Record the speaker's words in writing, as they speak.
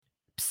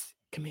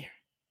come here.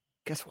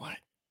 Guess what?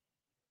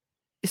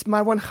 It's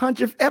my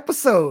 100th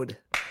episode.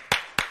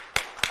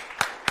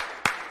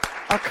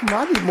 Oh, come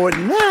on, I need more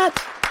than that.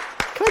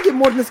 Can I get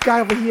more than this guy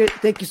over here?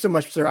 Thank you so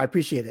much, sir. I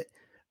appreciate it.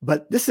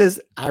 But this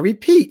is, I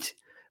repeat,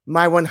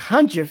 my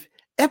 100th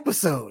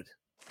episode.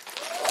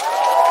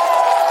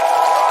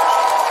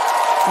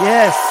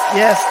 Yes.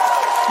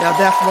 Now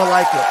that's more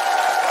like it.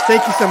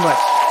 Thank you so much.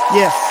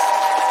 Yes,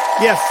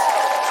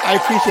 I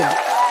appreciate it.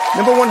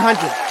 Number 100.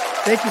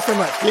 Thank you so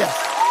much. Yes.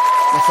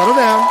 Now settle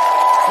down.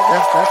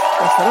 That's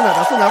settle down.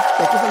 That's enough.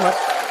 Thank you so much.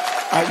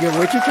 All right, you're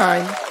way too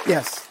kind.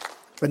 Yes.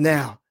 But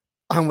now,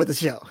 on with the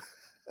show.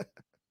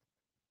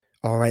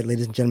 All right,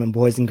 ladies and gentlemen,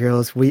 boys and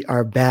girls, we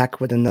are back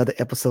with another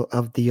episode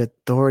of The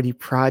Authority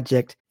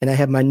Project. And I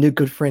have my new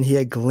good friend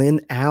here,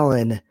 Glenn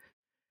Allen.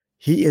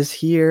 He is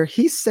here.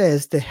 He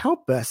says to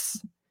help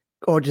us,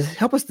 or just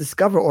help us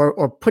discover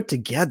or put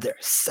together,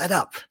 set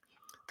up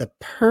the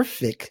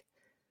perfect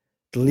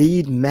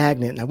lead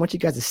magnet. And I want you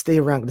guys to stay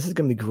around. This is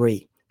going to be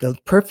great. The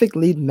perfect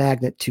lead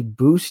magnet to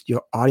boost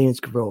your audience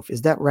growth.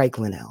 Is that right,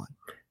 Glenn Allen?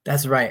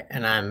 That's right.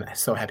 And I'm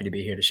so happy to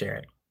be here to share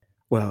it.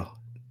 Well,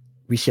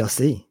 we shall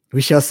see.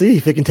 We shall see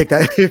if we can take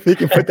that, if we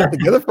can put that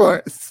together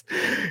for us.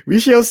 We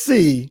shall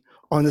see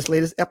on this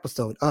latest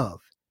episode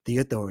of The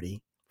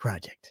Authority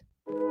Project.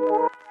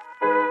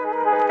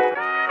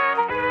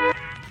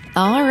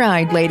 All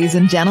right, ladies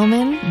and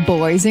gentlemen,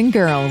 boys and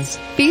girls,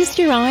 feast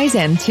your eyes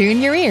and tune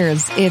your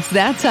ears. It's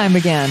that time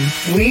again.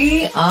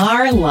 We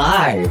are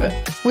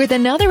live with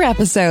another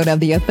episode of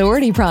The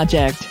Authority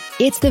Project.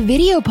 It's the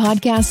video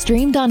podcast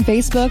streamed on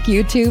Facebook,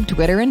 YouTube,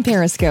 Twitter, and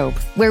Periscope,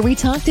 where we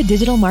talk to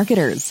digital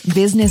marketers,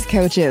 business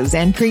coaches,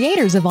 and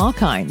creators of all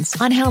kinds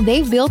on how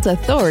they've built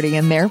authority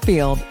in their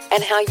field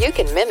and how you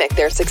can mimic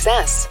their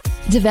success.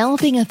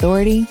 Developing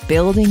authority,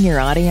 building your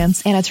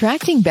audience, and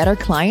attracting better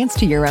clients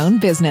to your own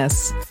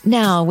business.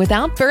 Now,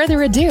 without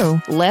further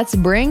ado, let's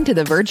bring to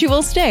the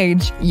virtual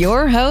stage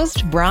your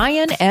host,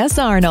 Brian S.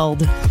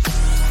 Arnold.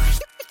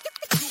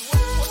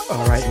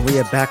 All right, and we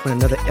are back with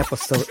another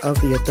episode of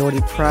The Authority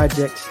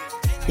Project,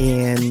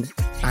 and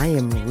I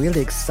am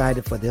really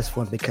excited for this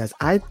one because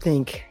I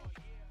think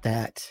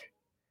that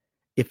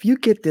if you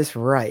get this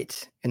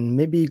right, and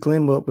maybe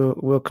Glenn will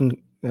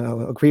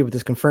agree with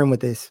this, confirm with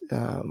this,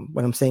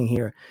 what I'm saying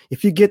here.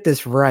 If you get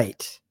this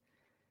right,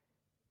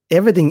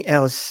 everything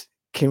else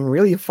can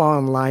really fall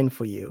in line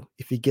for you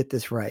if you get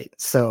this right.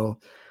 So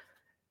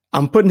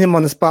I'm putting him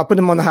on the spot,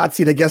 putting him on the hot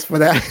seat, I guess, for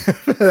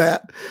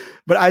that.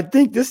 But I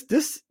think this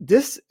is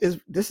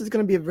going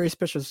to be a very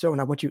special show,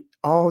 and I want you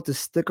all to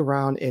stick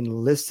around and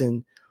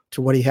listen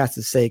to what he has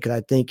to say,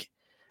 because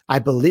I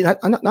believe,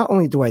 not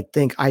only do I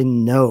think, I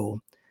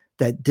know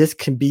that this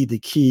can be the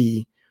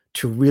key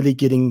to really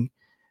getting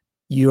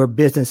your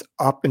business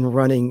up and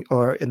running,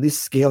 or at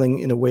least scaling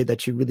in a way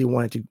that you really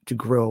want it to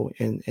grow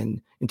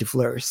and to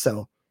flourish.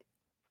 So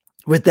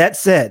with that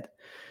said,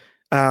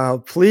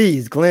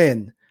 please,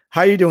 Glenn,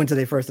 how are you doing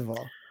today, first of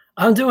all?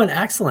 I'm doing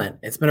excellent.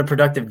 It's been a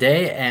productive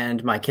day,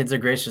 and my kids are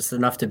gracious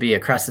enough to be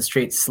across the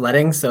street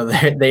sledding, so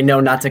they know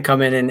not to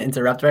come in and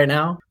interrupt right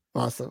now.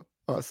 Awesome.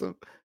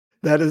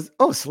 That is,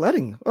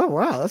 sledding. Oh,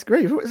 wow, that's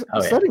great.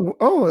 Sledding. Yeah.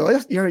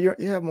 Oh,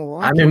 you're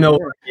Milwaukee. I'm in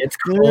Milwaukee. It's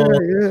cool.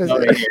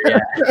 Yeah.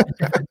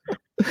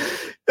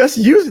 That's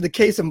usually the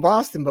case in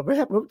Boston, but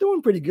we're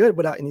doing pretty good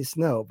without any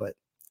snow. But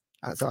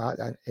so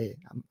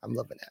I'm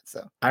loving that.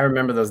 So I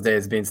remember those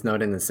days being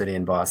snowed in the city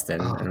in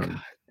Boston. Oh,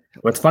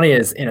 what's funny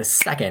is, in a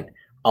second,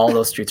 all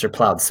those streets are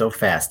plowed so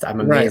fast. I'm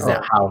amazed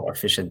at how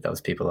efficient those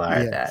people are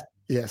at that.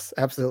 Yes,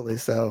 absolutely.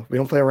 So we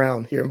don't play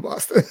around here in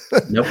Boston.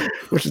 Nope.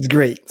 Which is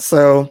great.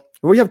 So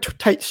we have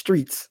tight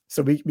streets,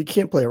 so we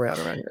can't play around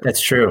here.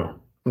 That's true.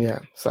 Yeah.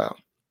 So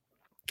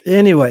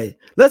anyway,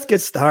 let's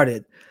get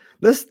started.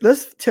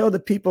 Let's tell the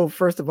people,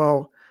 first of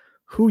all,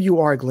 who you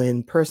are,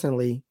 Glenn,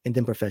 personally and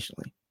then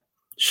professionally.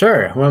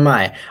 Sure. Who am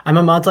I? I'm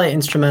a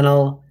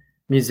multi-instrumental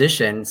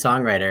musician,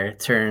 songwriter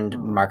turned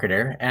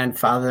marketer, and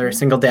father,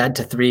 single dad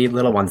to 3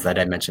 little ones that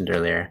I mentioned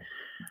earlier.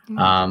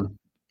 I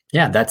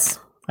guess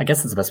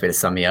that's the best way to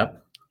sum me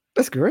up.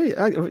 That's great.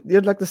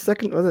 You're like the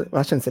second,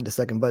 I shouldn't say the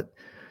second, but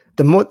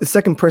the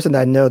second person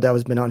that I know that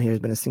has been on here has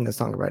been a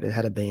singer-songwriter,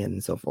 had a band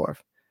and so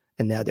forth,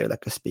 and now they're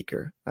like a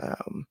speaker.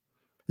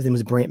 His name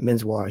was Brant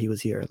Menswar. He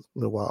was here a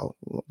little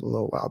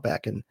while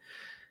back, and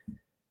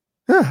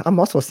I'm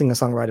also a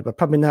singer-songwriter, but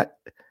probably not.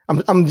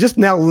 I'm just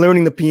now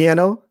learning the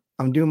piano.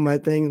 I'm doing my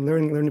thing,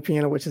 learning the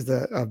piano, which is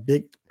a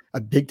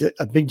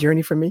big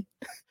journey for me.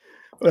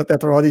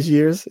 After all these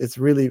years, it's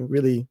really,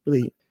 really,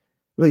 really,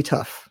 really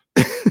tough.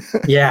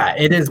 Yeah,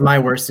 it is my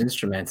worst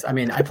instruments. I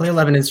mean, I play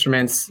 11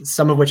 instruments,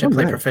 some of which I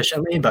play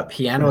proficiently, but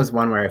piano is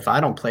one where if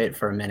I don't play it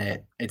for a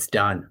minute, it's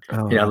done.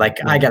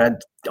 I gotta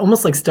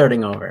almost like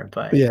starting over.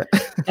 But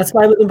that's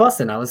why I live in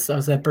Boston. I was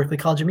at Berklee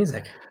College of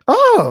Music.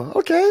 Oh,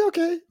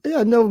 okay. Yeah,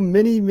 I know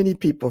many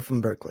people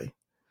from Berklee.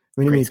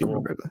 Many people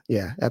from Berklee.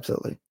 Yeah,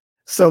 absolutely.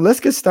 So let's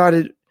get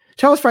started.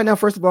 Tell us right now,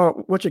 first of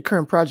all, what your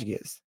current project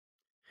is.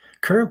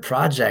 Current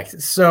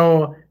project.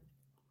 So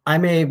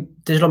I'm a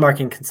digital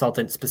marketing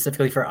consultant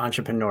specifically for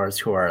entrepreneurs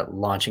who are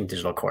launching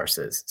digital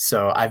courses.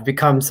 So I've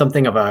become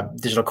something of a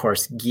digital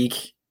course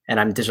geek, and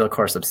I'm digital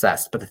course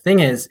obsessed. But the thing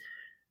is,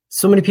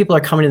 so many people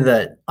are coming to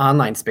the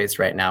online space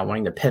right now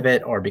wanting to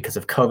pivot, or because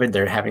of COVID,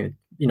 they're having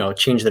to,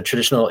 change their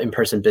traditional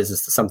in-person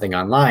business to something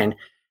online.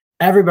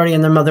 Everybody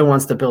and their mother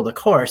wants to build a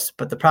course,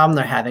 but the problem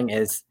they're having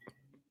is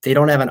they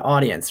don't have an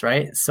audience,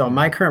 right? So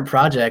my current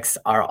projects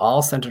are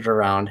all centered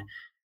around,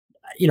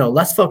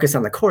 less focus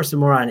on the course and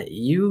more on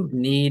you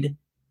need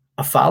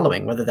a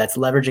following, whether that's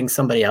leveraging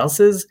somebody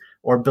else's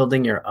or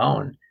building your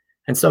own.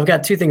 And so I've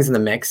got two things in the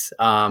mix.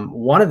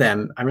 One of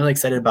them I'm really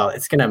excited about.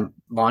 It's going to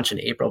launch in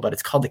April, but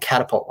it's called the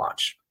Catapult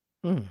Launch.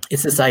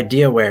 It's this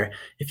idea where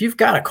if you've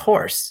got a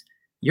course,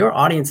 your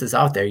audience is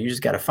out there. You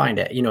just got to find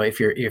it. If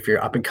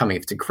you're up and coming,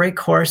 if it's a great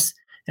course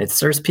and it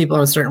serves people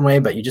in a certain way,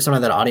 but you just don't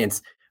have that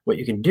audience, what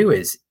you can do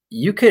is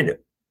you could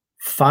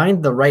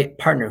find the right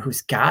partner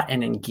who's got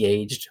an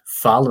engaged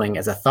following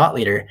as a thought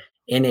leader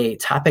in a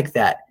topic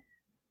that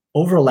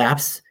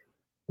overlaps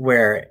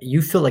where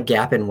you fill a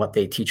gap in what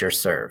they teach or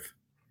serve.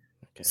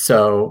 Okay.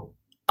 So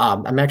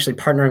I'm actually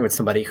partnering with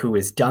somebody who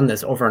has done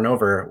this over and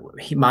over.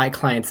 My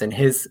clients and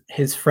his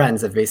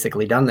friends have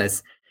basically done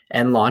this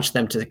and launched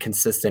them to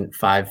consistent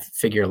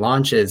 5-figure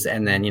launches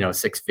and then,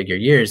 6-figure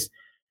years.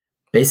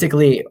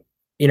 Basically,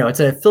 it's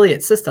an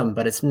affiliate system,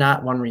 but it's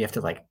not one where you have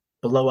to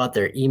blow out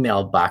their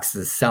email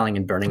boxes selling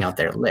and burning out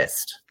their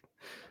list.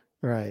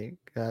 Right.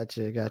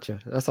 Gotcha.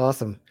 That's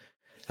awesome,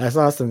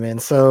 man.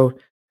 So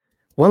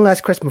one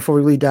last question before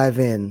we really dive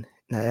in,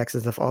 and I ask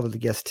this of all of the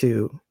guests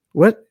too.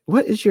 What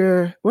does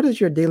your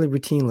daily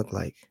routine look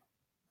like?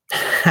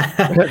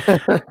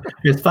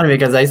 It's funny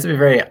because I used to be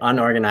very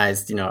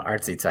unorganized,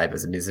 artsy type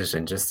as a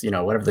musician, just,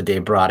 whatever the day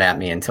brought at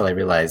me, until I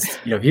realized,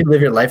 if you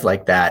live your life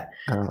like that,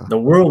 the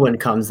whirlwind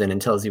comes in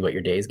and tells you what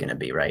your day is going to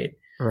be. Right.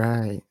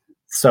 Right.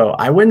 So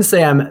I wouldn't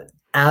say I'm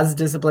as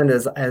disciplined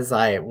as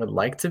I would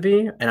like to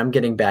be, and I'm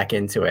getting back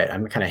into it.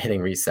 I'm kind of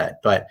hitting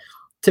reset, but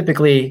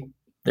typically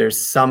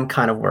there's some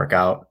kind of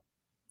workout,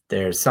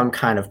 there's some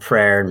kind of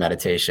prayer and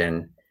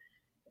meditation,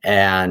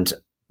 and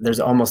there's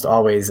almost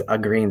always a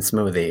green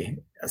smoothie.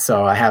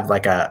 So I have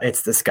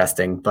it's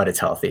disgusting, but it's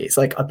healthy. It's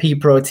like a pea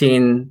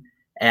protein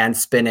and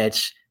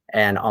spinach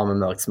and almond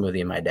milk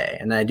smoothie in my day.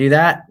 And then I do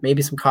that,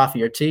 maybe some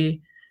coffee or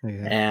tea,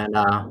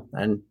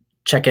 and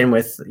check in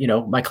with,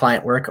 my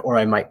client work, or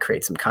I might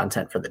create some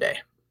content for the day.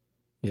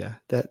 Yeah,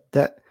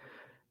 that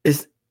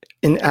is,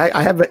 and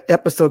I have an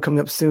episode coming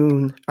up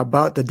soon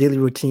about the daily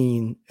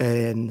routine,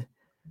 and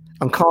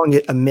I'm calling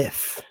it a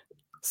myth.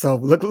 So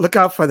look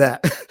out for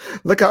that.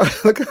 look out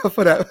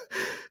for that.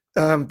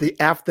 The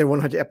after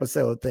 100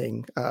 episode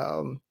thing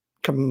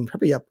coming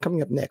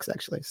up next,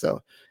 actually.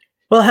 So.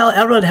 Well, hell,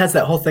 Elrod has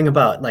that whole thing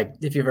about,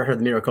 if you've ever heard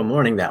the Miracle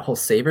Morning, that whole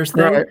savers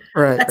thing.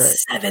 Right.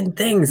 That's 7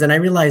 things. And I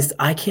realized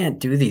I can't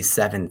do these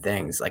 7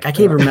 things. I can't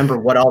even remember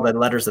what all the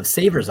letters of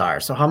savers are.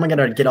 So how am I going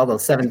to get all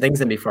those 7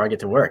 things in before I get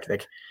to work?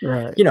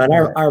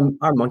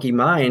 Our monkey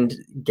mind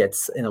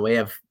gets in the way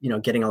of,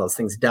 getting all those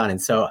things done.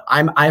 And so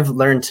I've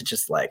learned to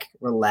just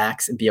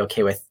relax and be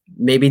okay with,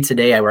 maybe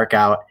today I work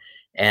out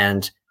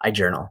and I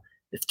journal.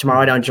 If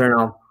tomorrow I don't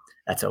journal,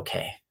 that's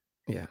okay.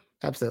 Yeah.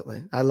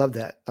 Absolutely. I love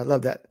that.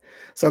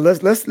 So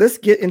let's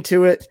get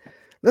into it.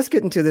 Let's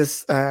get into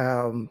this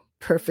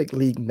perfect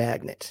lead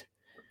magnet.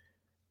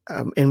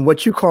 And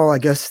what you call, I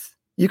guess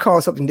you call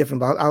it something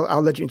different, but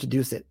I'll let you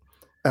introduce it.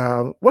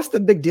 What's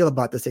the big deal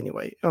about this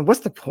anyway?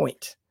 What's the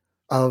point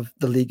of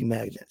the lead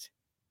magnet?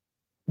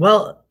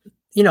 Well,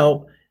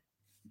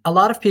 a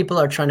lot of people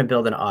are trying to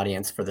build an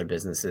audience for their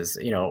businesses.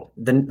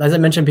 As I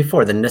mentioned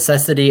before, the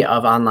necessity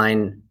of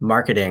online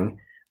marketing.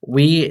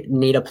 We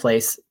need a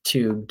place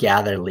to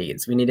gather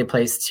leads. We need a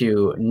place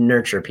to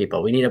nurture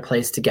people. We need a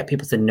place to get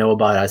people to know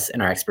about us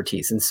and our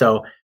expertise. And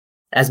so,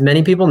 as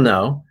many people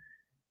know,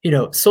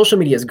 social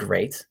media is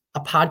great. A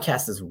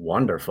podcast is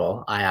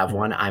wonderful. I have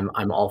one.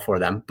 I'm all for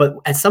them. But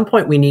at some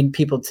point, we need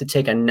people to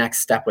take a next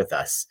step with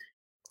us.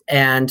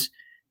 And,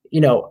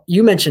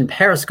 you mentioned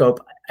Periscope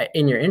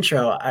in your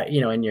intro,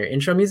 in your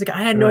intro music.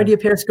 I had no idea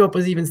Periscope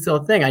was even still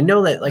a thing. I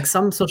know that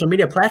some social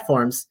media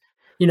platforms,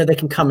 they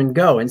can come and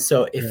go. And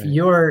so if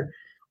your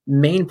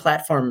main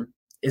platform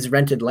is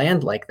rented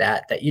land like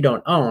that you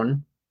don't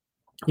own,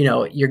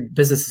 your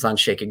business is on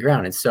shaky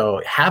ground. And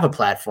so have a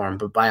platform,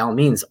 but by all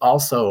means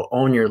also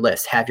own your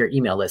list, have your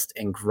email list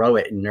and grow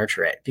it and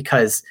nurture it,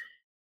 because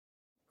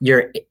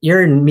your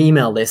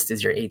email list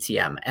is your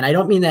ATM. And I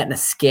don't mean that in a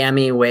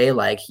scammy way,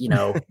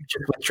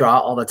 just withdraw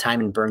all the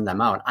time and burn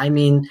them out. I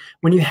mean,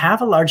 when you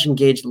have a large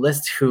engaged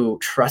list who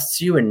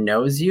trusts you and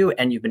knows you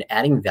and you've been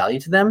adding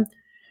value to them,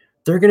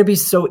 they're going to be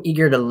so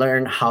eager to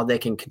learn how they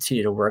can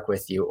continue to work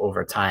with you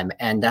over time.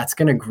 And that's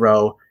going to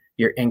grow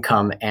your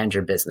income and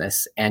your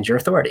business and your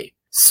authority.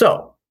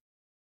 So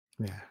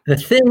the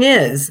thing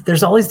is,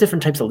 there's all these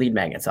different types of lead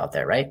magnets out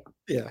there, right?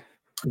 Yeah.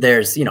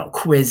 There's,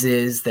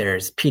 quizzes,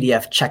 there's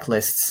PDF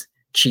checklists,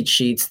 cheat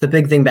sheets. The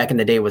big thing back in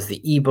the day was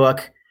the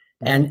ebook,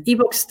 and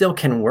ebooks still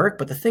can work.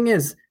 But the thing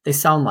is, they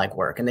sound like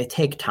work and they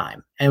take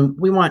time, and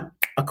we want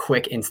a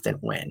quick instant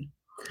win.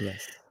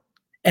 Yes.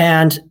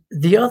 And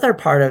the other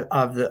part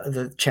of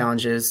the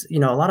challenge is, a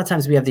lot of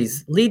times we have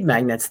these lead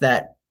magnets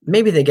that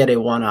maybe they get a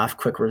one-off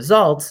quick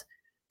result,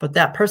 but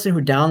that person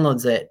who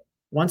downloads it,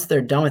 once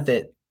they're done with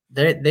it,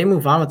 they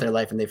move on with their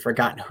life and they've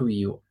forgotten who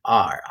you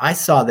are. I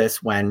saw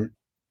this when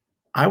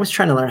I was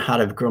trying to learn how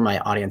to grow my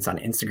audience on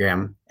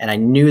Instagram, and I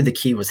knew the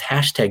key was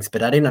hashtags,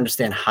 but I didn't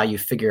understand how you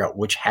figure out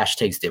which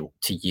hashtags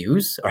to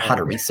use or how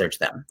to research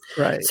them.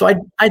 Right. So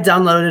I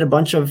downloaded a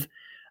bunch of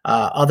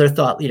other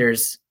thought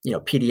leaders,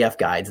 PDF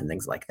guides and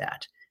things like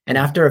that. And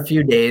after a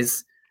few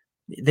days,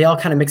 they all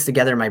kind of mixed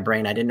together in my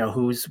brain. I didn't know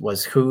whose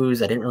was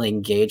whose. I didn't really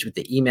engage with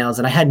the emails,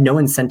 and I had no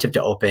incentive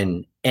to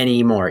open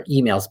any more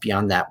emails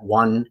beyond that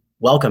one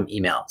welcome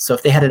email. So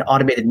if they had an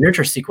automated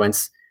nurture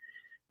sequence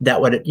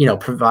that would,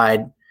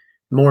 provide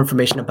more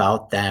information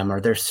about them or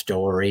their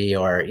story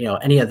or,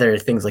 any other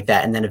things like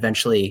that, and then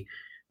eventually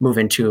move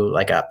into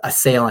like a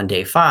sale on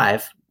day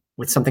 5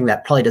 with something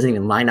that probably doesn't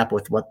even line up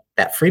with what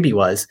that freebie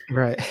was.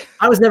 Right.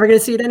 I was never going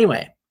to see it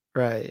anyway.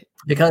 Right.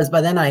 Because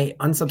by then I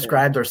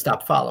unsubscribed or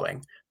stopped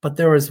following. But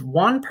there was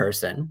one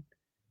person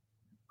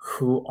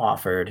who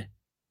offered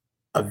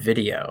a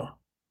video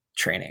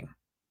training,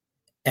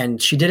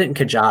 and she did it in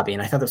Kajabi.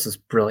 And I thought this was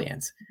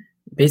brilliant.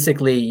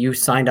 Basically, you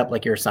signed up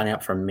like you were signing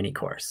up for a mini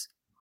course.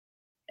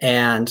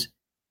 And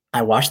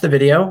I watched the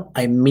video.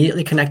 I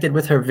immediately connected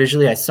with her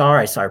visually. I saw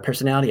her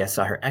personality. I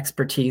saw her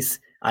expertise.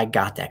 I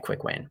got that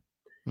quick win.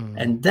 Mm-hmm.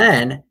 And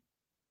then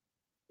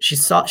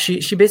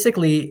she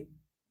basically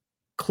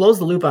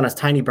closed the loop on a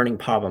tiny burning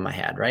problem I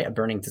had, right? A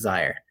burning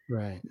desire.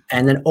 Right.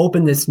 And then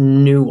opened this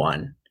new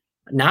one.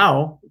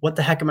 Now, what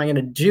the heck am I going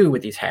to do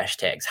with these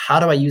hashtags? How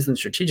do I use them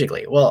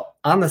strategically? Well,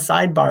 on the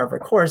sidebar of her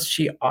course,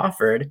 she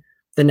offered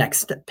the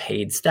next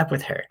paid step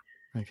with her.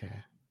 Okay.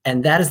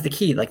 And that is the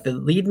key. Like the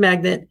lead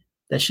magnet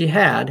that she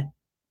had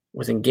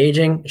was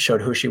engaging,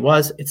 showed who she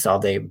was. It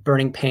solved a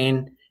burning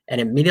pain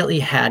and immediately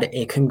had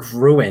a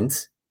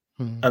congruent,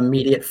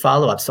 immediate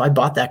follow-up. So I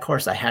bought that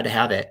course. I had to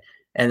have it.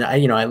 And I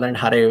learned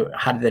how to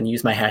then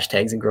use my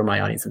hashtags and grow my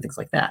audience and things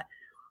like that.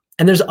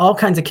 And there's all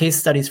kinds of case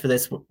studies for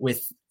this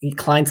with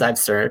clients I've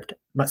served.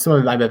 But some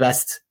of my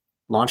best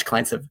launch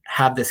clients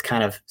have this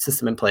kind of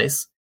system in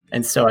place.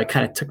 And so I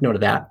kind of took note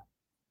of that.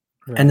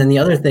 Right. And then the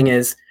other thing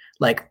is,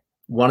 like,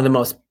 one of the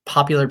most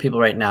popular people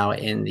right now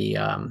in the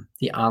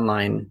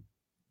online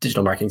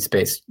digital marketing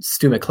space,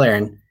 Stu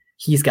McLaren,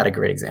 he's got a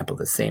great example of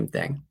the same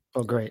thing.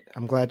 Oh, great.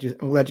 I'm glad you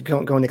going,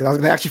 Nick. I was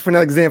going to ask you for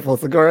another example,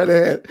 so go right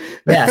ahead.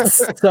 Yes.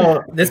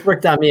 So this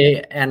worked on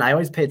me, and I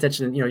always pay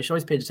attention. You should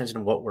always pay attention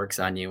to what works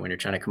on you when you're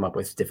trying to come up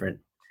with different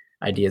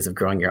ideas of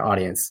growing your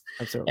audience.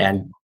 Absolutely.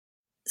 And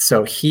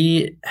so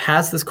he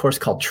has this course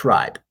called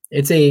Tribe.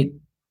 It's a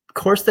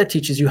course that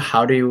teaches you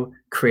how to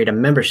create a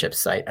membership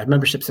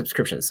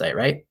subscription site,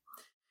 right?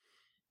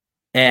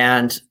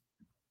 And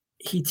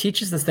he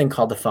teaches this thing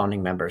called the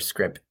Founding Member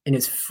Script, and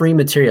it's free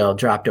material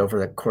dropped over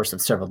the course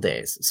of several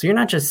days. So you're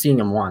not just seeing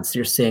him once,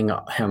 you're seeing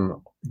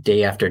him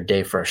day after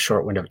day for a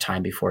short window of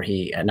time before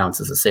he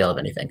announces a sale of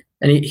anything.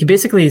 And he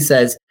basically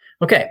says,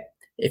 okay,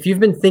 if you've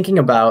been thinking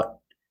about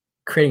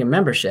creating a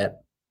membership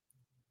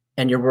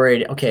and you're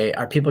worried, okay,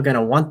 are people going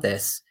to want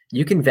this?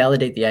 You can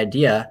validate the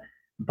idea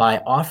by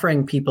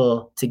offering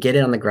people to get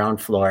in on the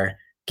ground floor,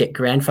 get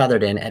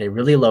grandfathered in at a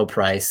really low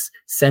price,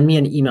 send me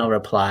an email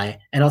reply,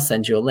 and I'll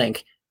send you a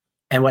link.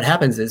 And what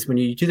happens is when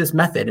you do this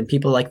method and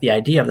people like the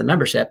idea of the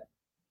membership,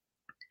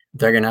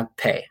 they're going to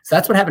pay. So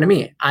that's what happened to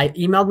me. I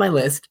emailed my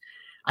list.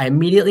 I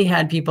immediately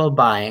had people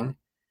buying.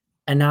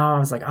 And now I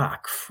was like,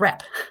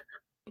 crap.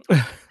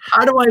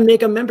 How do I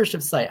make a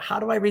membership site? How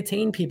do I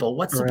retain people?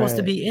 What's supposed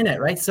to be in it,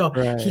 right? So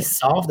he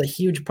solved a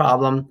huge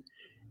problem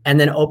and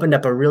then opened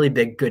up a really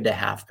big good to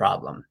have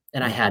problem.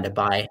 And I had to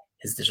buy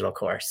his digital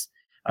course.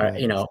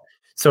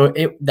 So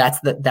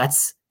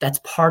that's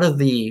part of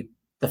the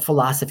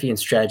philosophy and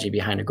strategy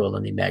behind a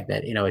golden lead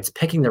magnet. It's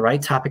picking the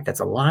right topic that's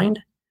aligned.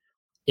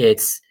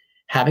 It's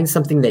having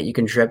something that you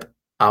can drip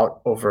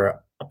out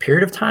over a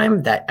period of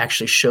time that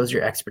actually shows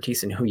your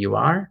expertise and who you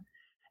are.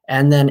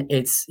 And then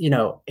it's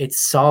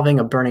solving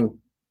a burning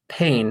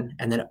pain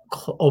and then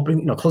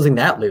closing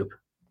that loop,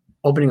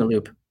 opening a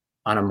loop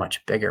on a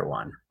much bigger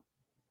one.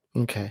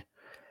 Okay.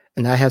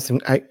 And I have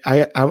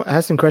I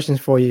have some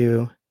questions for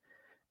you,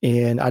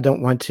 and I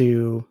don't want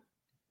to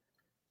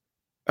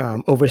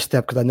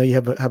overstep because I know you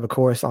have a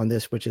course on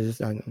this, which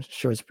is I'm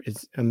sure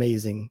it's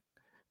amazing.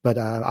 But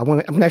I'm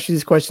going to ask you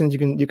these questions.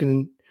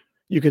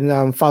 You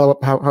can follow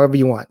up however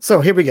you want.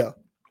 So here we go.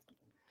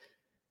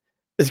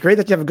 It's great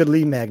that you have a good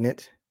lead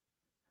magnet,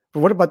 but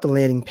what about the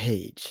landing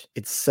page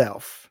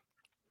itself?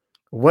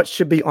 What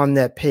should be on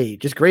that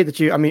page? It's great that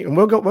you. I mean, I'm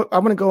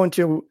going to go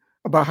into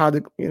about how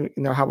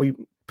how we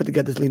put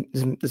together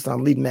this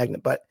lead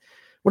magnet. But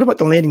what about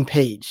the landing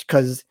page?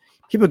 Because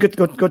people get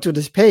to go to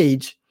this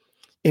page,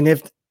 and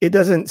if it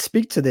doesn't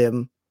speak to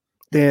them,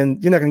 then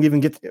you're not going to even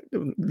get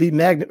the lead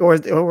magnet, or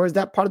is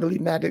that part of the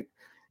lead magnet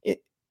in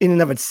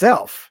and of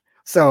itself?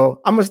 So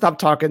I'm going to stop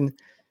talking.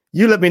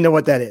 You let me know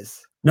what that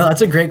is. No,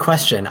 that's a great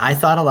question. I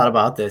thought a lot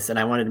about this, and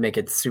I wanted to make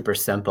it super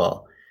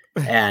simple.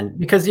 And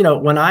because,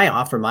 when I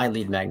offer my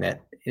lead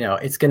magnet,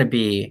 it's going to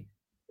be,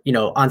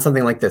 on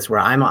something like this where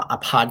I'm a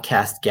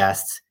podcast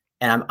guest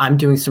and I'm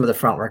doing some of the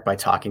front work by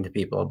talking to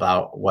people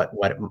about what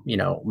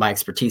my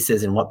expertise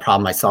is and what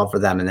problem I solve for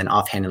them, and then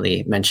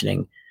offhandedly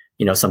mentioning,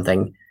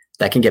 something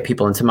that can get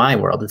people into my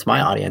world, into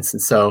my audience.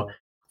 And so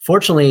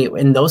fortunately,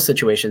 in those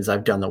situations,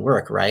 I've done the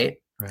work, right?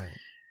 Right.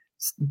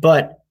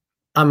 But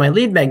on my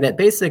lead magnet,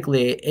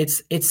 basically,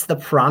 it's the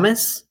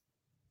promise,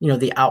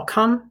 the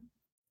outcome,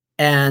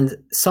 and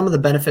some of the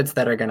benefits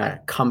that are going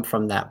to come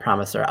from that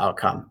promise or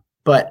outcome.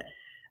 But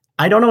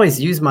I don't always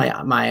use my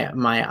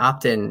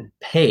opt-in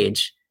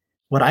page.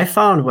 What I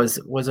found was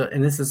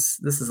and this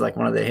is like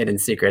one of the hidden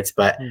secrets,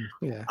 but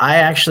I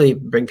actually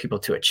bring people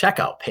to a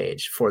checkout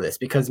page for this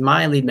because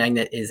my lead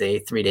magnet is a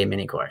 3-day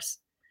mini course.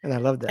 And I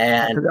love that.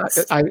 And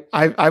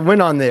I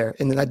went on there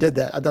and then I did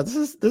that. I thought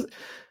this.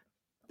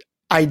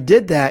 I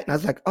did that and I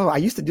was like, oh, I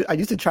used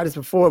to try this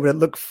before, but it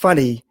looked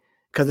funny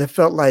because it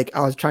felt like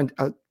I was trying.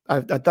 I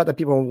thought that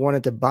people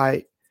wanted to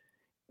buy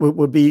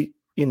would be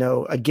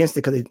against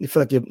it because they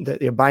feel like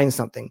they're buying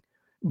something.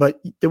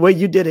 But the way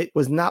you did it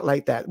was not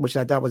like that, which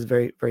I thought was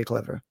very, very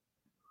clever.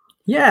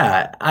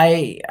 Yeah,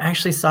 I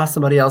actually saw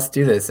somebody else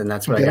do this, and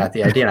that's where I got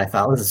the idea. And I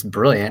thought, this is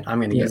brilliant. I'm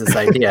going to use this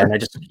idea. And I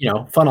just,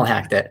 funnel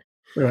hacked it.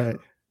 Right.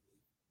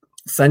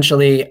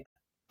 Essentially,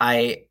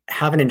 I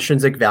have an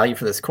intrinsic value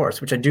for this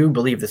course, which I do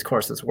believe this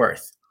course is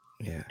worth.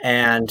 Yeah.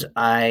 And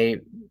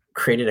I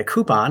created a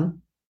coupon,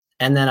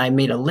 and then I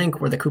made a link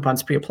where the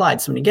coupon's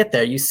pre-applied. So when you get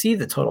there, you see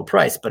the total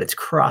price, but it's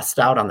crossed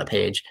out on the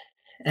page.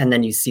 And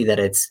then you see that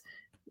it's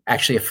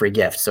actually a free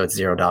gift. So it's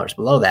 $0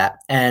 below that.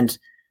 And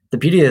the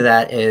beauty of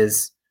that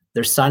is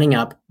they're signing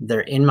up, they're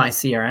in my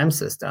CRM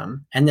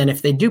system. And then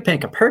if they do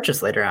make a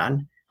purchase later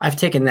on, I've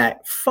taken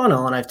that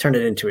funnel and I've turned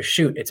it into a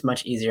shoot. It's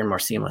much easier and more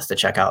seamless to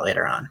check out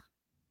later on.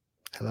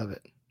 I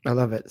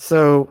love it.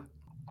 So,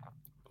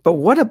 but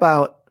what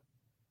about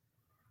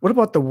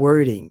the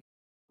wording?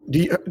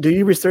 Do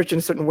you research in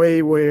a certain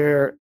way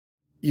where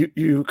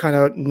you kind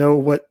of know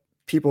what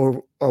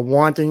people are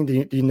wanting?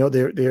 Do you know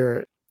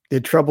their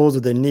troubles or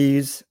their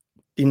needs?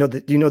 Do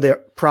you know their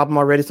problem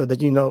already, so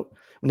that when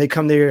they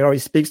come there, it already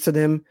speaks to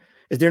them?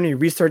 Is there any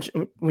research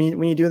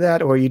when you do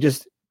that, or you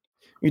just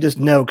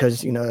know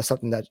because that's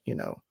something that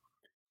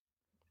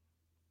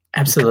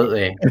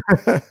Absolutely.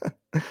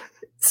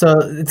 So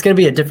it's going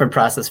to be a different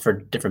process for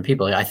different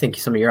people. I think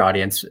some of your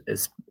audience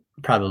is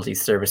probably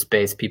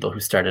service-based people who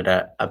started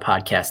a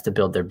podcast to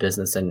build their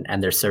business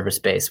and their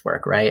service-based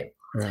work, right?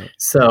 Right.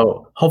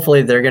 So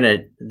hopefully they're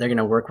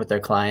gonna work with their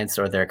clients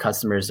or their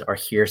customers or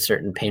hear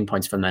certain pain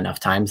points from them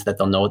enough times that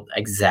they'll know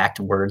exact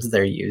words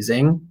they're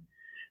using.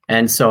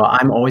 And so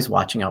I'm always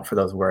watching out for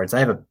those words. I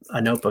have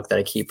a notebook that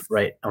I keep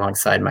right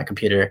alongside my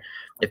computer.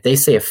 If they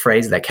say a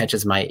phrase that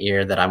catches my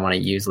ear that I want to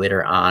use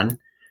later on,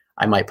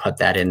 I might put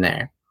that in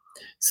there.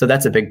 So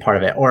that's a big part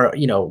of it. Or,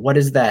 what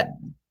is that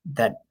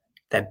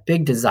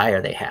big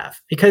desire they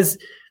have? Because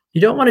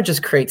you don't want to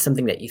just create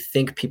something that you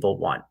think people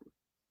want.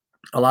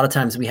 A lot of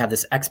times we have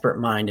this expert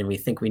mind and we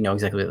think we know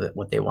exactly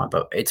what they want,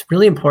 but it's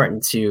really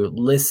important to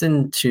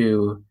listen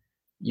to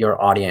your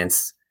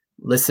audience,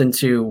 listen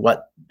to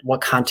what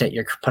content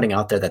you're putting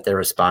out there that they're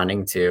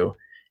responding to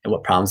and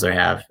what problems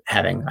they're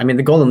having. I mean,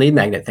 the golden lead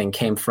magnet thing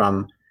came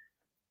from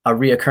a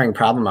reoccurring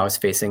problem I was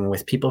facing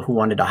with people who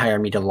wanted to hire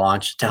me to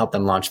help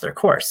them launch their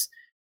course.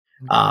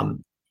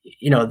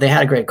 They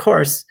had a great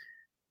course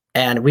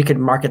and we could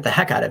market the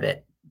heck out of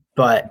it,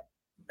 but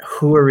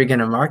who are we going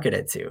to market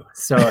it to?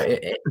 So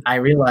I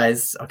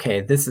realized, okay,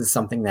 this is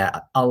something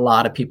that a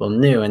lot of people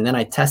knew. And then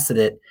I tested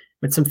it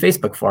with some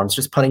Facebook forums,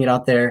 just putting it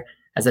out there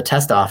as a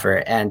test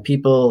offer. And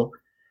people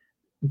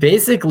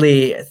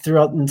basically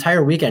throughout the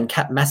entire weekend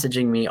kept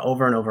messaging me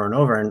over and over and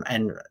over.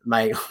 And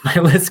my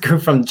list grew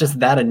from just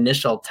that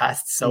initial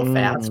test so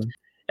fast.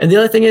 And the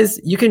other thing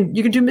is you can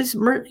do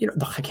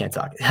I can't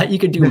talk. You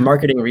can do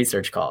marketing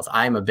research calls.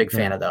 I'm a big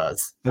fan of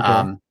those.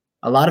 Okay.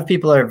 A lot of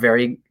people are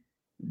very,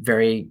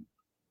 very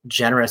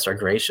generous or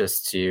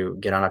gracious to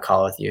get on a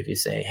call with you if you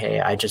say, hey,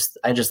 I just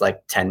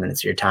like 10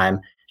 minutes of your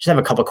time. Just have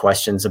a couple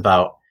questions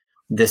about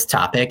this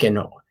topic. And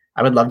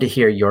I would love to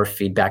hear your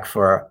feedback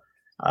for,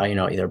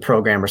 either a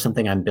program or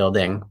something I'm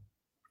building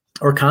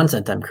or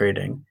content I'm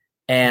creating.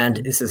 And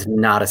this is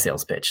not a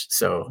sales pitch.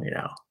 So,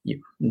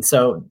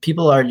 so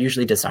people are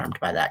usually disarmed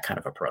by that kind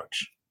of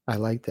approach. I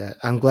like that.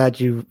 I'm glad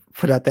you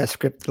put out that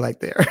script like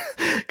there,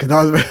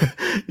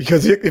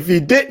 because if you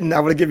didn't, I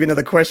would have given you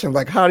another question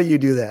like, how do you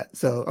do that?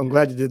 So I'm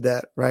glad you did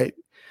that. Right.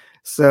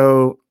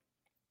 So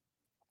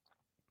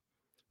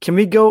can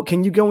you go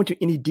into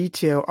any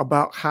detail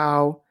about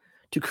how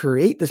to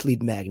create this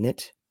lead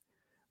magnet?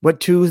 What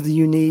tools do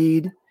you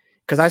need?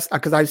 Because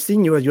I've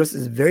seen yours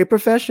is very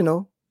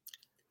professional,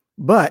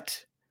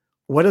 but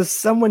what if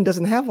someone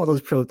doesn't have all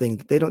those pro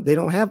things? They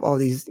don't have all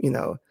these, it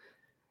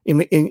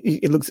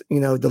looks,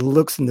 the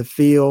looks and the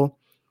feel.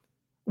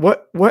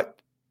 What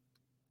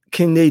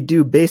can they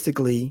do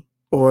basically,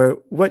 or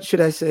what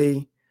should I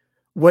say?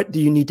 What do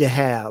you need to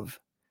have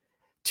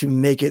to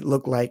make it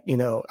look like,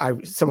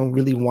 someone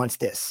really wants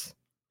this?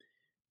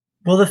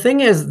 Well, the thing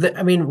is that,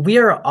 I mean, we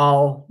are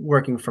all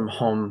working from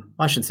home.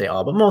 I shouldn't say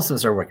all, but most of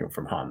us are working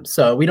from home.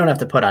 So we don't have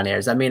to put on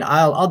airs. I mean,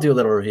 I'll do a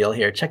little reveal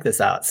here. Check this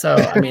out. So,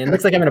 I mean, it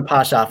looks like I'm in a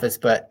posh office,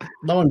 but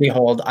lo and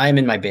behold, I'm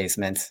in my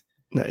basement.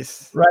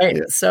 Nice. Right.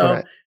 Yeah. So,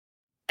 Right.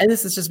 and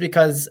this is just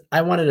because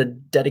I wanted a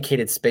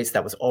dedicated space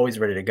that was always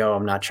ready to go.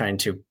 I'm not trying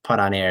to put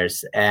on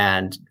airs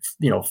and,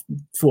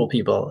 fool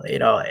people,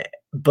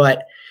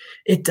 but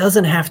it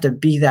doesn't have to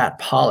be that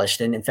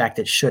polished. And in fact,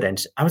 it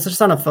shouldn't. I was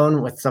just on a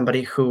phone with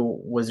somebody who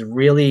was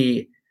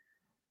really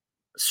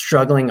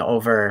struggling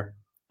over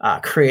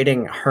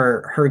creating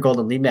her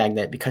golden lead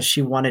magnet because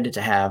she wanted it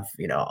to have,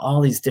 all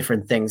these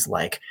different things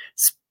like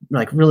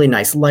really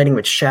nice lighting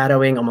with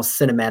shadowing, almost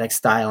cinematic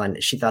style.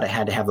 And she thought it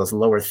had to have those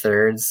lower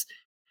thirds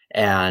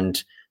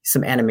and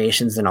some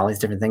animations and all these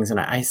different things. And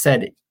I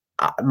said,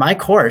 my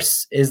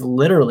course is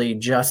literally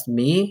just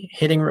me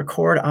hitting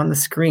record on the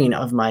screen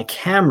of my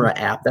camera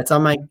app that's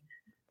on my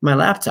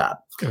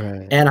laptop.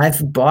 Right. And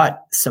I've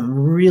bought some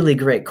really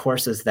great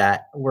courses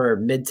that were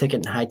mid-ticket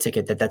and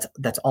high-ticket.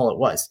 That's all it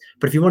was.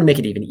 But if you want to make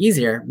it even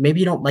easier,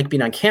 maybe you don't like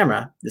being on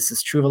camera. This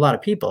is true of a lot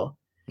of people.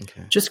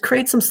 Okay. Just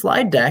create some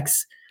slide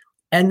decks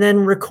and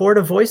then record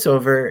a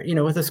voiceover,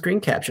 with a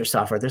screen capture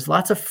software. There's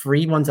lots of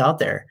free ones out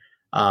there.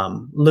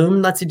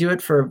 Loom lets you do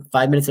it for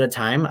 5 minutes at a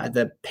time.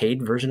 The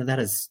paid version of that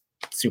is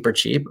super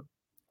cheap.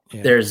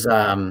 Yeah. There's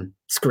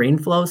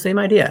ScreenFlow, same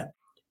idea.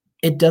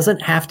 It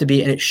doesn't have to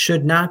be, and it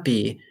should not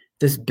be,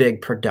 this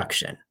big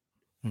production.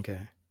 Okay.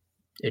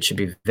 It should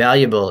be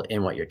valuable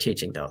in what you're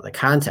teaching, though. The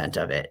content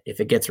of it, if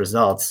it gets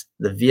results,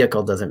 the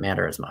vehicle doesn't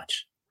matter as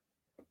much.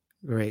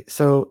 Great.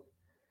 So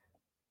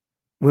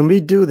when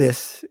we do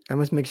this, I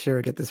must make sure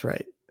I get this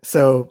right.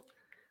 So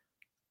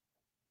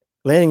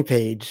landing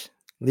page,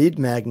 lead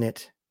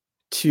magnet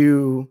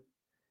to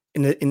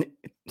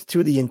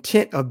the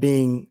intent of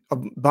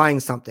buying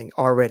something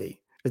already.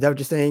 Is that what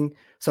you're saying?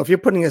 So if you're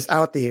putting this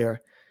out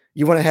there,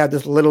 you want to have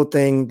this little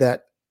thing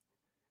that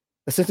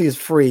essentially is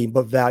free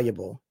but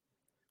valuable,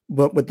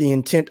 but with the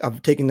intent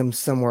of taking them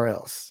somewhere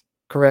else.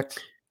 Correct?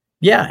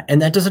 Yeah,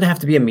 and that doesn't have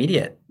to be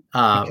immediate.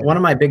 Okay. One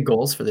of my big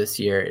goals for this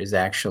year is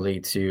actually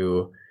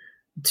to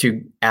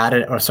add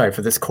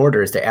for this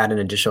quarter is to add an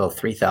additional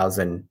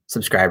 3,000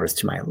 subscribers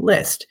to my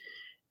list.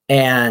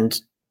 And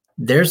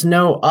there's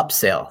no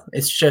upsell.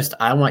 It's just,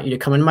 I want you to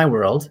come in my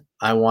world.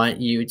 I want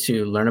you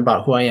to learn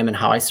about who I am and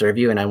how I serve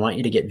you. And I want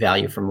you to get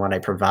value from what I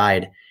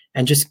provide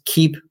and just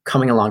keep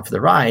coming along for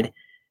the ride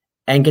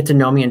and get to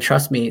know me and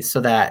trust me so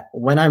that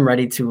when I'm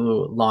ready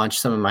to launch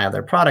some of my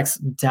other products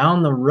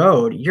down the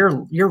road,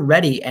 you're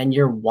ready and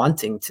you're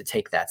wanting to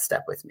take that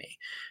step with me.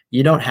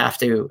 You don't have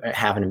to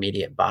have an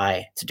immediate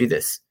buy to do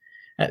this.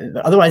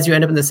 Otherwise, you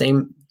end up in the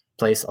same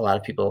place a lot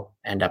of people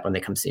end up when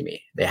they come see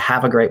me. They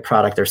have a great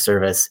product or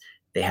service.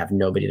 They have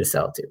nobody to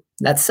sell it to.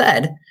 That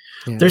said,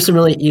 there's some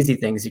really easy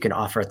things you can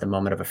offer at the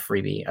moment of a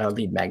freebie, a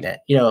lead magnet.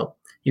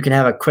 You can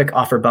have a quick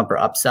offer bumper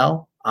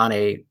upsell on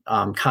a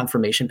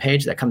confirmation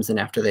page that comes in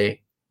after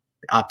they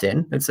opt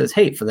in. It says,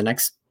 hey, for the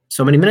next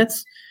so many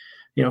minutes,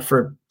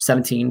 for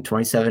 $17,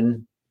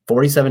 $27,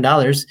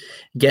 $47,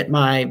 get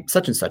my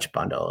such and such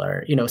bundle,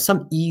 or,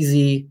 some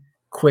easy,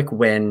 quick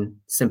win,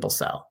 simple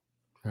sell.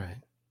 Right.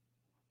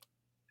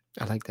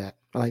 I like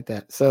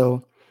that.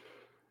 So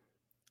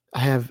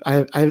I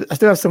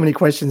still have so many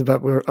questions,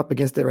 but we're up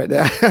against it right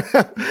now.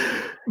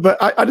 But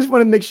I just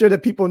want to make sure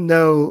that people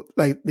know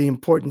like the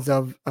importance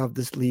of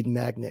this lead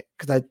magnet,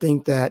 because I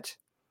think that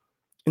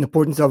an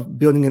importance of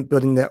building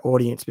that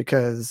audience,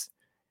 because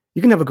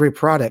you can have a great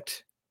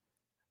product,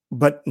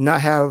 but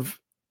not have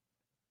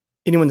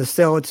anyone to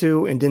sell it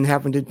to, and then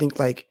having to think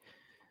like,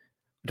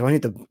 do I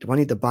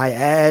need to buy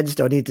ads?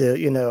 Do I need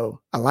to,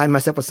 align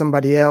myself with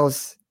somebody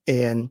else?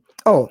 And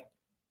I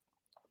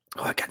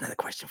got another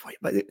question for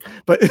you,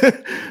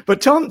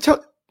 but tell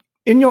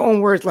in your own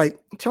words, like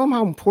tell them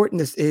how important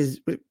this is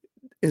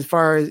as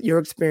far as your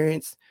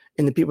experience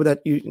and the people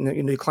that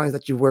the clients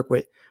that you work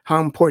with,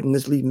 how important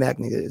this lead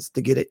magnet is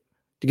to get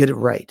it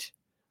right.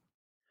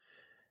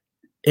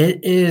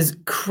 It is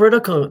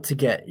critical to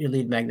get your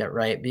lead magnet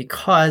right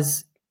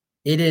because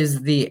it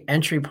is the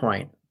entry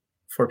point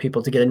for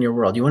people to get in your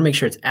world. You want to make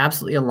sure it's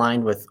absolutely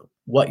aligned with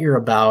what you're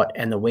about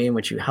and the way in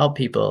which you help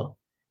people.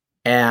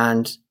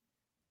 And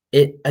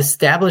it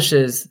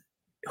establishes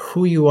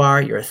who you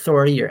are, your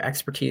authority, your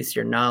expertise,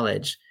 your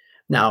knowledge.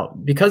 Now,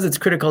 because it's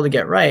critical to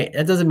get right,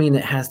 that doesn't mean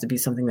it has to be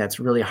something that's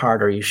really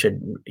hard or you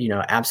should,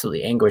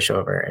 absolutely anguish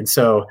over. And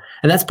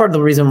that's part of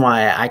the reason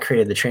why I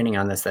created the training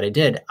on this that I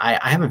did.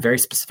 I have a very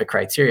specific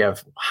criteria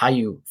of how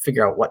you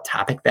figure out what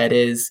topic that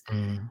is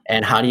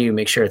and how do you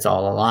make sure it's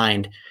all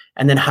aligned.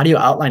 And then how do you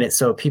outline it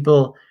so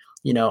people,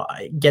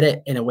 get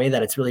it in a way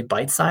that it's really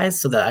bite-sized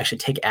so they'll actually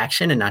take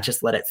action and not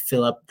just let it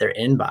fill up their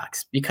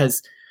inbox.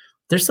 Because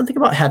there's something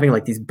about having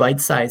like these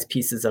bite-sized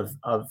pieces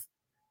of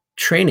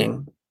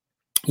training.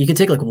 You can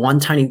take like one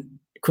tiny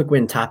quick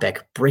win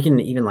topic, break it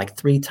into even like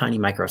 3 tiny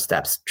micro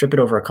steps, trip it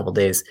over a couple of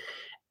days.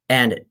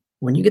 And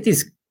when you get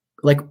these,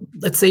 like,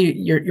 let's say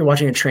you're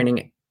watching a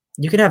training,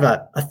 you can have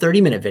a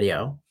 30-minute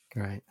video.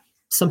 Right.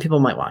 Some people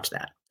might watch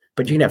that.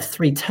 but you can have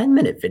 3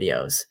 10-minute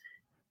videos.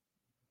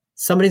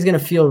 Somebody's going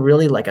to feel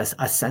really like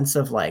a sense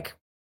of like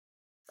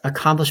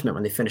accomplishment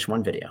when they finish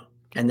one video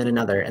and then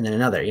another and then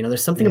another.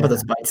 There's something about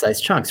those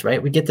bite-sized chunks,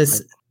 right? We get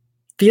this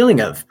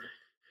feeling of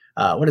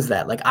what is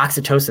that? Like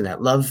oxytocin,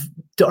 that love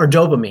or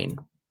dopamine.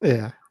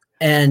 Yeah.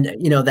 And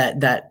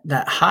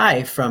that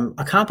high from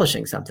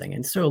accomplishing something.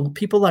 And so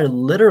people are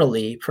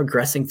literally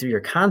progressing through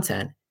your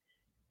content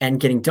and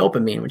getting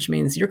dopamine, which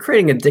means you're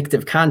creating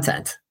addictive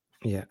content.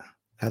 Yeah,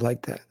 I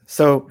like that.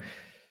 So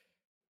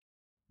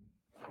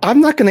I'm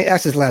not going to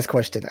ask this last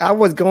question. I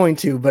was going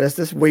to, but it's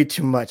just way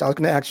too much. I was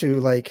going to ask you,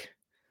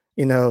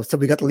 so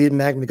we got the lead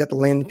magnet, we got the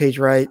landing page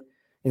right.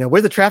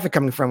 Where's the traffic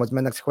coming from was my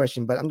next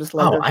question, but I'm just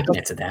like, I can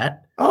answer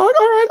that. Oh,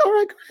 all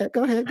right.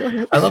 Go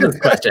ahead. I love this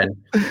question.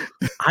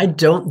 I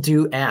don't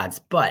do ads,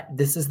 but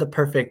this is the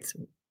perfect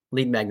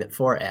lead magnet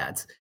for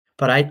ads.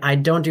 But I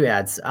don't do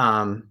ads.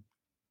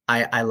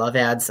 I love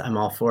ads. I'm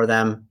all for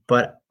them.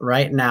 But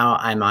right now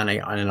I'm on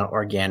an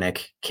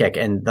organic kick.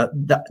 And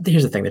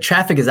here's the thing: the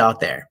traffic is out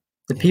there.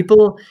 The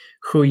people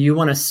who you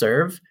want to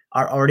serve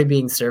are already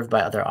being served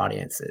by other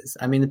audiences.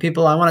 I mean, the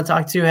people I want to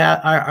talk to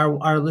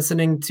are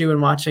listening to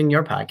and watching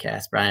your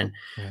podcast, Brian.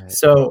 Right.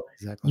 So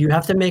you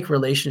have to make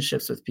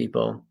relationships with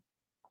people,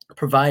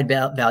 provide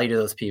value to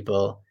those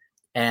people,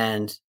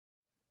 and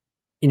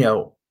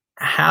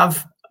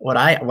have what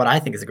I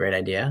think is a great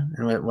idea,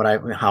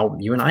 and how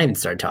you and I even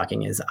started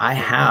talking is I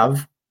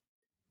have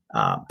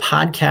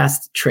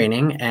podcast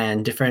training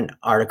and different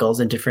articles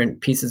and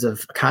different pieces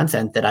of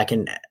content that I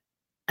can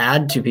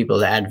add to people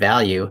to add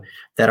value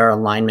that are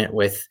alignment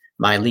with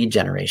my lead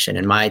generation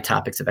and my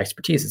topics of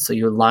expertise. And so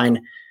you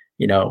align,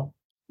 your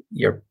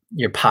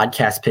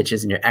podcast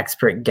pitches and your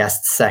expert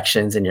guest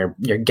sections and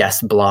your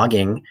guest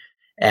blogging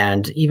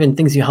and even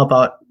things you help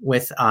out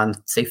with on,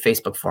 say,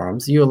 Facebook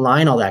forums. You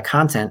align all that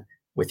content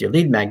with your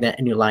lead magnet,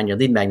 and you align your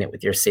lead magnet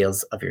with your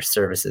sales of your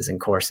services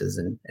and courses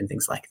and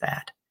things like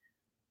that.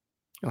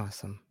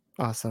 Awesome.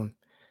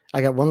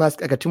 I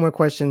got 2 more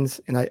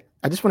questions, and I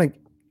just want to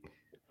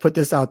put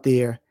this out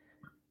there.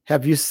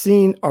 Have you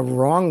seen a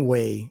wrong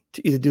way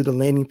to either do the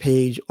landing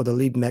page or the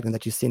lead magnet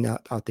that you've seen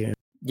out there?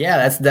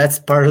 Yeah, that's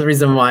part of the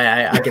reason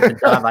why I get the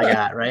job I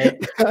got, right?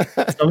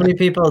 So many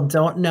people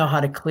don't know how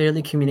to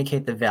clearly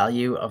communicate the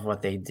value of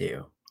what they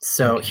do.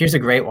 So here's a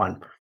great one.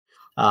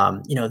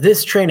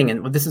 This training,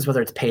 and this is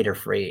whether it's paid or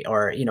free,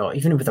 or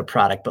even with a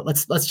product, but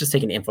let's just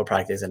take an info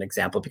product as an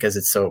example because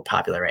it's so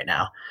popular right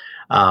now.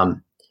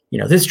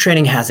 This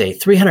training has a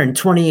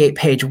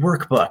 328-page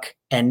workbook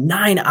and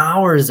 9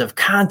 hours of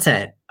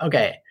content.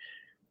 Okay,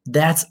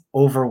 that's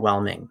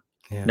overwhelming.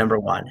 Yeah. Number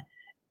one,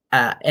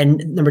 and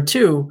number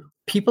two,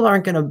 people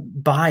aren't going to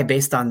buy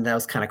based on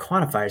those kind of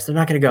quantifiers. They're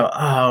not going to go,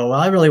 oh, well,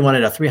 I really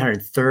wanted a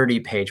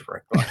 330-page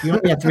workbook. You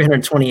only have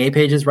 328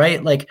 pages,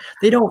 right? Like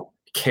they don't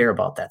care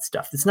about that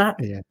stuff. It's not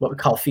what we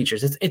call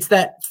features. It's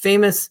that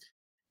famous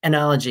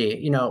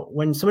analogy.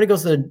 When somebody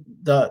goes to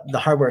the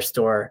hardware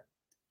store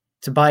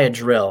to buy a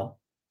drill,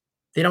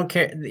 they don't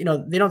care. They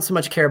don't so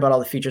much care about all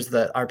the features,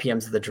 the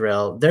RPMs of the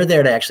drill. They're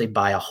there to actually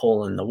buy a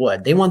hole in the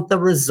wood. They want the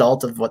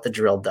result of what the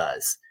drill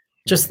does.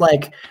 Just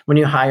like when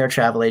you hire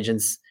travel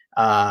agents,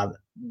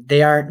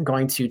 they aren't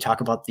going to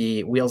talk about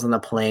the wheels on the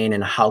plane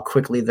and how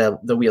quickly the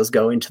wheels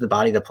go into the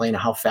body of the plane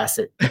and how fast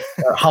or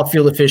how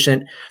fuel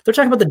efficient. They're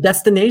talking about the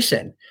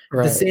destination,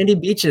 the sandy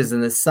beaches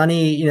and the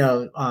sunny,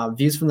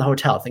 views from the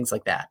hotel, things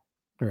like that.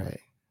 Right.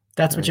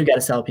 That's what you got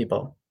to sell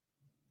people.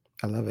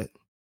 I love it.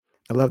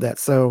 I love that.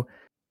 So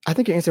I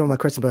think you answered all my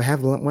questions, but I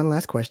have one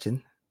last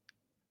question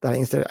that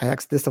I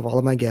asked this of all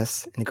of my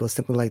guests, and it goes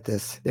simply like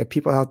this: there are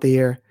people out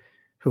there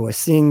who are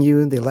seeing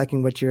you, they're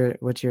liking what you're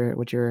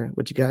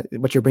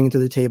bringing to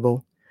the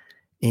table,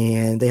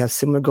 and they have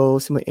similar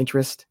goals, similar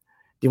interests.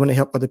 Do you want to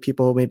help other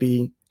people,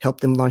 maybe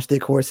help them launch their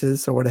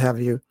courses or what have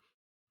you?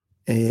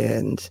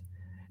 And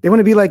they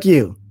want to be like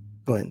you,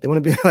 Glenn. They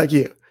want to be like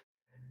you.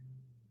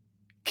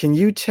 Can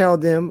you tell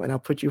them, and I'll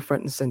put you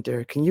front and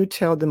center, can you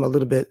tell them a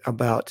little bit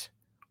about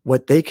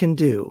what they can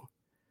do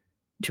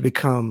to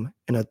become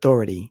an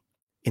authority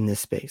in this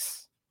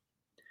space?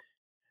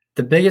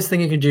 The biggest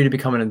thing you can do to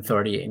become an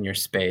authority in your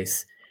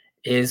space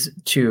is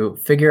to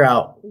figure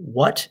out,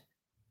 what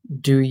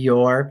do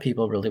your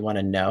people really want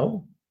to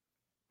know?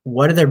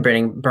 What are their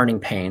burning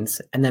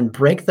pains? And then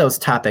break those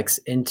topics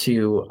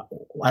into,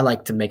 I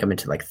like to make them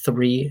into like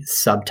 3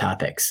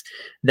 subtopics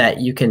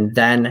that you can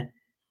then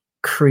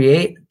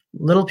create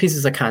little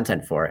pieces of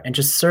content for and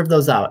just serve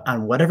those out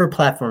on whatever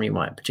platform you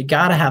want. But you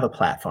got to have a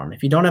platform.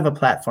 If you don't have a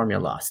platform, you're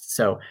lost.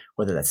 So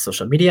whether that's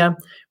social media,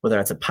 whether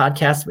that's a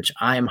podcast, which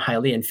I am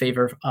highly in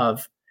favor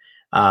of,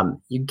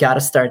 you got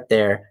to start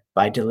there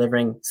by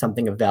delivering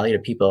something of value to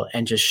people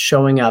and just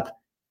showing up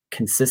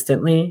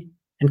consistently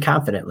and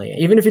confidently.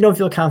 Even if you don't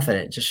feel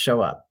confident, just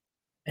show up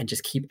and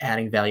just keep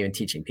adding value and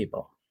teaching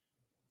people.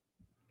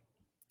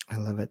 I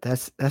love it.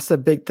 That's a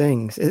big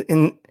thing.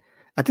 And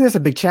I think that's a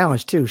big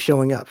challenge too,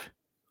 showing up.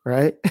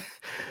 Right.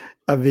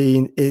 I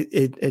mean,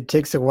 it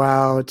takes a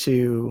while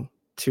to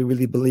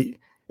really believe.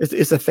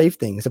 it's a faith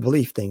thing. It's a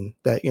belief thing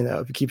that, you know,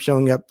 if you keep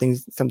showing up,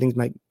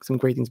 some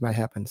great things might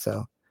happen.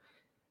 So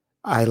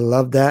I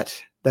love that.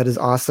 That is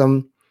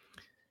awesome.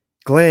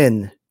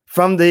 Glenn,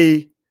 from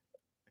the,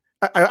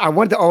 I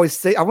want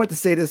to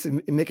say this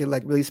and make it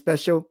like really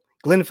special.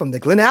 Glenn from the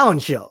Glenn Allen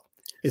Show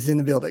is in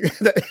the building.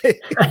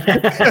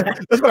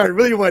 That's what I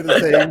really wanted to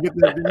say. And get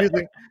the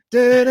music.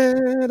 Da, da,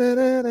 da,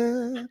 da,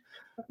 da.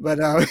 But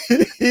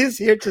he's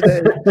here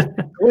today.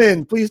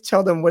 Glenn, please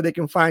tell them where they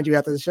can find you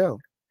after the show.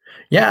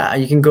 Yeah,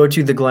 you can go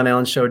to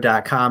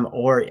theglenallenshow.com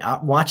or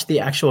watch the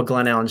actual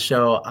Glenn Allen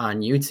Show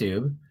on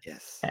YouTube.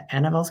 Yes.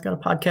 And I've also got a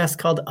podcast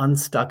called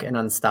Unstuck and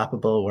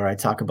Unstoppable, where I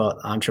talk about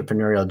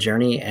entrepreneurial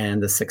journey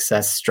and the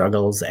success,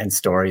 struggles, and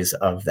stories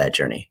of that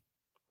journey.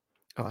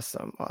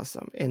 Awesome.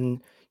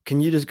 And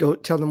can you just go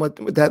tell them what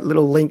that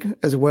little link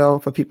as well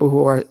for people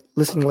who are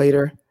listening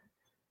later,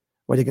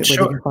 where they can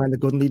find the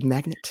Golden Lead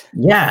Magnet?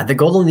 Yeah, the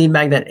Golden Lead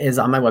Magnet is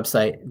on my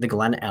website, The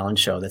Glenn Allen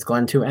Show. That's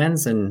Glenn 2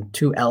 N's and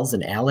 2 L's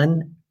in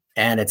Allen.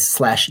 And it's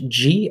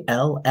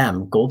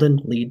 /GLM, Golden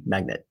Lead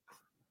Magnet.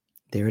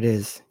 There it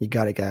is. You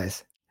got it,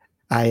 guys.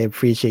 I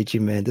appreciate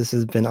you, man. This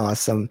has been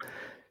awesome.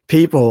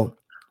 People,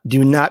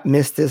 do not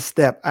miss this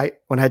step.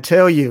 When I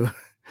tell you,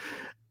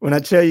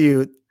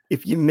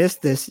 if you miss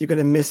this, you're going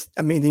to miss,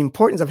 the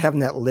importance of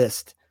having that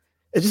list.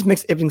 It just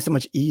makes everything so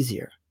much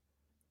easier.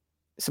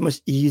 So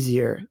much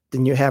easier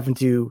than you having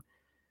to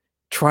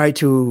try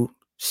to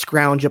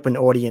scrounge up an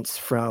audience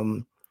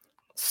from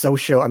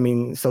social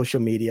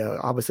media.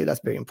 Obviously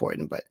that's very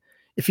important, but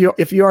if you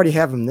already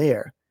have them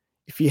there,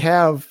 if you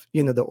have,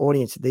 you know, the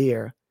audience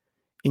there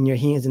in your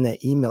hands in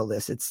that email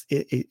list,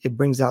 it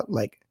brings out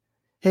like,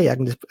 hey, I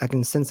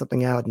can send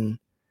something out and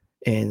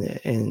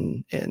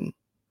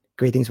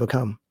great things will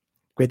come.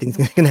 Great things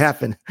can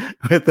happen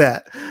with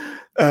that.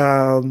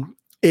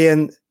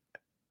 And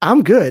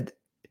I'm good.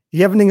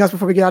 You have anything else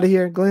before we get out of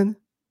here, Glenn?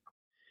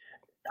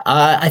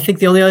 I think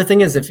the only other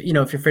thing is if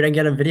you're afraid to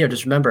get a video,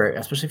 just remember,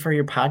 especially for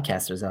your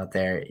podcasters out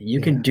there,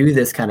 you can do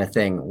this kind of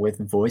thing with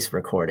voice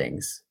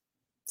recordings.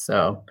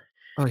 So,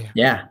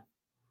 yeah.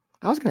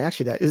 I was going to ask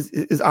you that.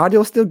 Is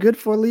audio still good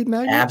for a lead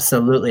magnet?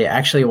 Absolutely.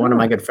 Actually, one of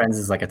my good friends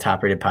is like a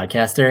top-rated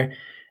podcaster,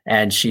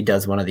 and she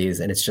does one of these,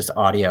 and it's just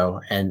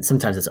audio, and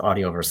sometimes it's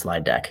audio over a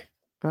slide deck.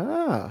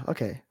 Ah,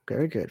 okay.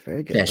 Very good.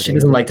 Very good. Yeah, she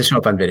doesn't like to show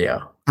up on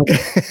video. Okay.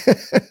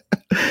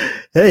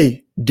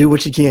 Hey, do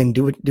what you can.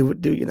 Do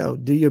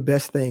your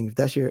best thing. If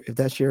that's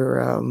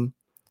your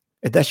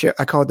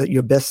I call it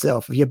your best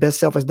self. If your best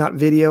self is not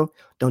video,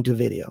 don't do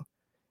video.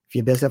 If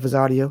your best self is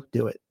audio,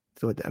 do it.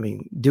 So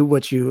do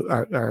what you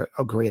are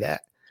great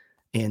at,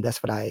 and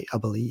that's what I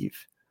believe.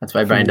 That's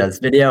why Brian does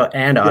video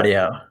and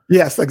audio.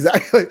 Yes,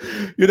 exactly.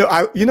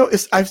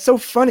 It's so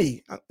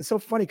funny. It's so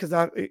funny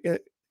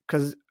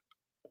because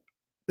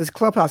this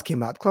Clubhouse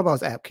came out. The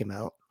Clubhouse app came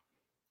out.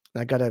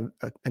 I got an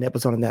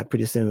episode on that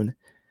pretty soon.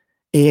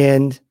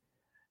 And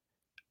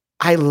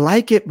I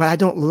like it, but I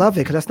don't love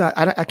it because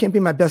I can't be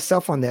my best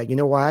self on there. You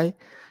know why?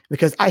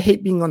 Because I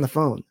hate being on the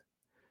phone.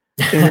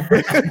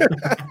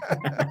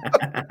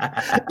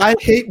 I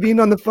hate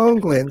being on the phone,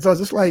 Glenn. So it's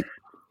just like,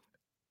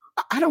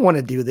 I don't want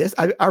to do this.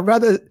 I'd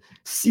rather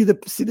see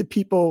the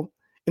people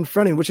in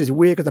front of me, which is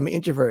weird because I'm an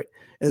introvert.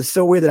 And it's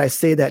so weird that I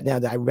say that now,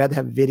 that I'd rather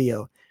have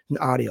video than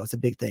audio. It's a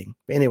big thing.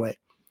 But anyway,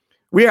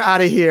 we are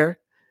out of here.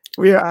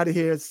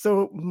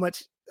 So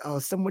much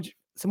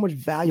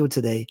value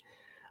today.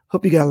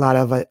 Hope you got a lot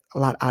out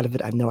of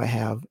it. I know I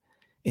have.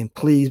 And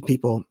please,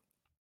 people,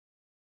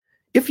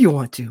 if you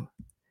want to,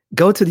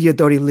 go to the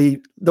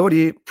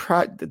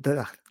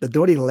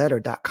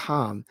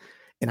AuthorityLetter.com,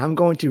 and I'm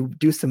going to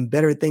do some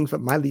better things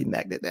with my lead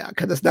magnet now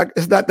because it's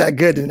not that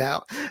good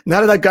now.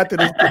 Now that I got to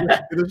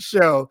this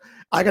show,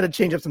 I got to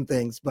change up some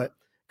things. But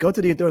go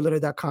to the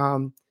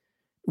AuthorityLetter.com.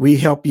 We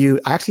help you.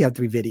 I actually have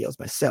 3 videos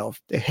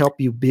myself to help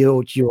you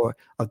build your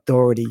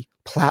authority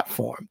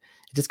platform.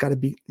 You got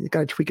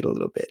to tweak it a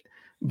little bit,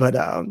 but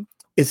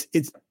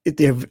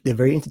they're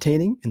very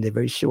entertaining, and they're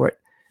very short,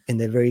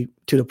 and they're very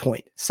to the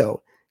point.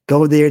 So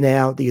go there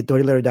now,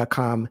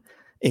 theauthorityletter.com,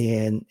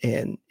 and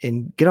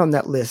get on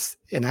that list.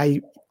 And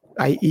I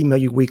email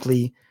you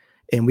weekly,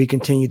 and we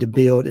continue to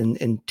build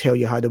and tell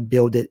you how to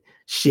build it,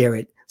 share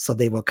it, so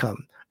they will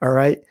come. All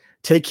right.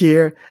 Take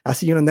care. I'll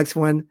see you on the next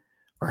one.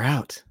 We're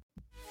out.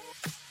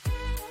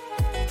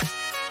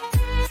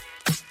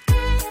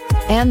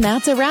 And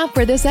that's a wrap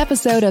for this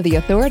episode of The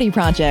Authority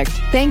Project.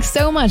 Thanks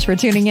so much for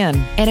tuning in.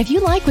 And if you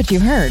like what you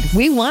heard,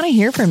 we want to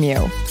hear from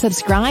you.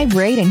 Subscribe,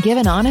 rate, and give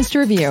an honest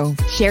review.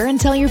 Share and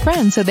tell your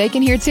friends so they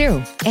can hear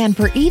too. And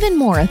for even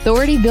more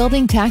authority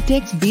building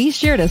tactics, be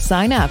sure to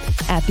sign up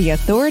at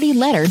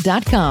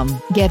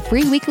theauthorityletter.com. Get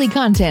free weekly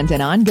content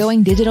and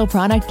ongoing digital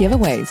product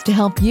giveaways to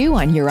help you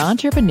on your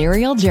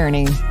entrepreneurial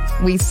journey.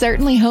 We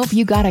certainly hope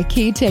you got a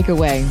key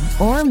takeaway,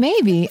 or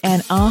maybe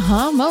an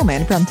aha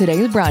moment from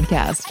today's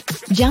broadcast.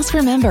 Just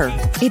remember,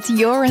 it's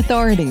your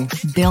authority.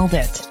 Build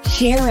it,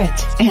 share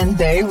it, and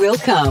they will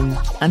come.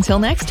 Until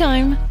next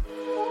time.